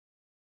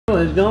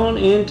Has gone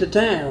into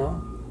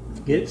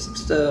town, get some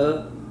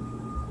stuff,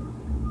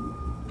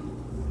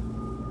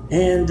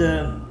 and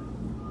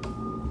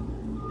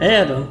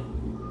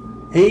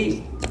Adam,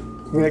 he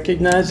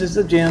recognizes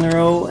the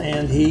general,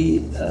 and he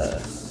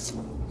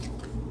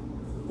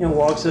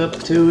walks up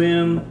to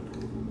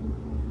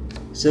him,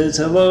 says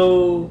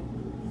hello.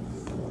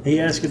 He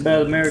asks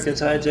about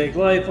America's hijacked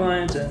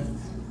lifelines, and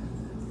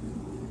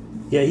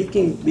yeah, he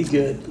can be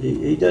good.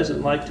 He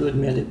doesn't like to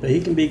admit it, but he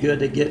can be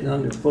good at getting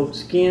under folks'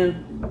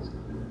 skin.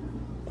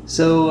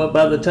 So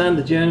by the time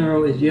the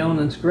general is yelling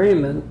and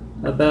screaming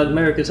about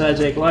America's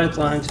hijacked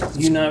lifelines,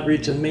 you not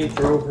reaching me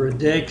for over a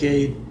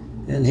decade,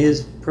 and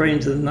his praying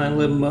to the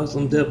 9/11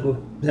 Muslim devil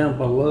down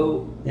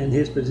below, and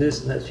his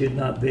position that should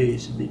not be. He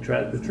should be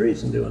tried for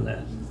treason doing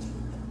that.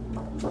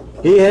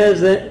 He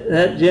has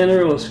that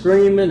general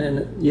screaming,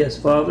 and yes,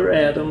 Father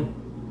Adam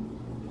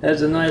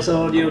has a nice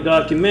audio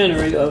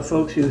documentary of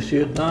folks who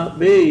should not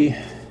be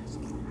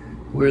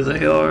where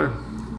they are.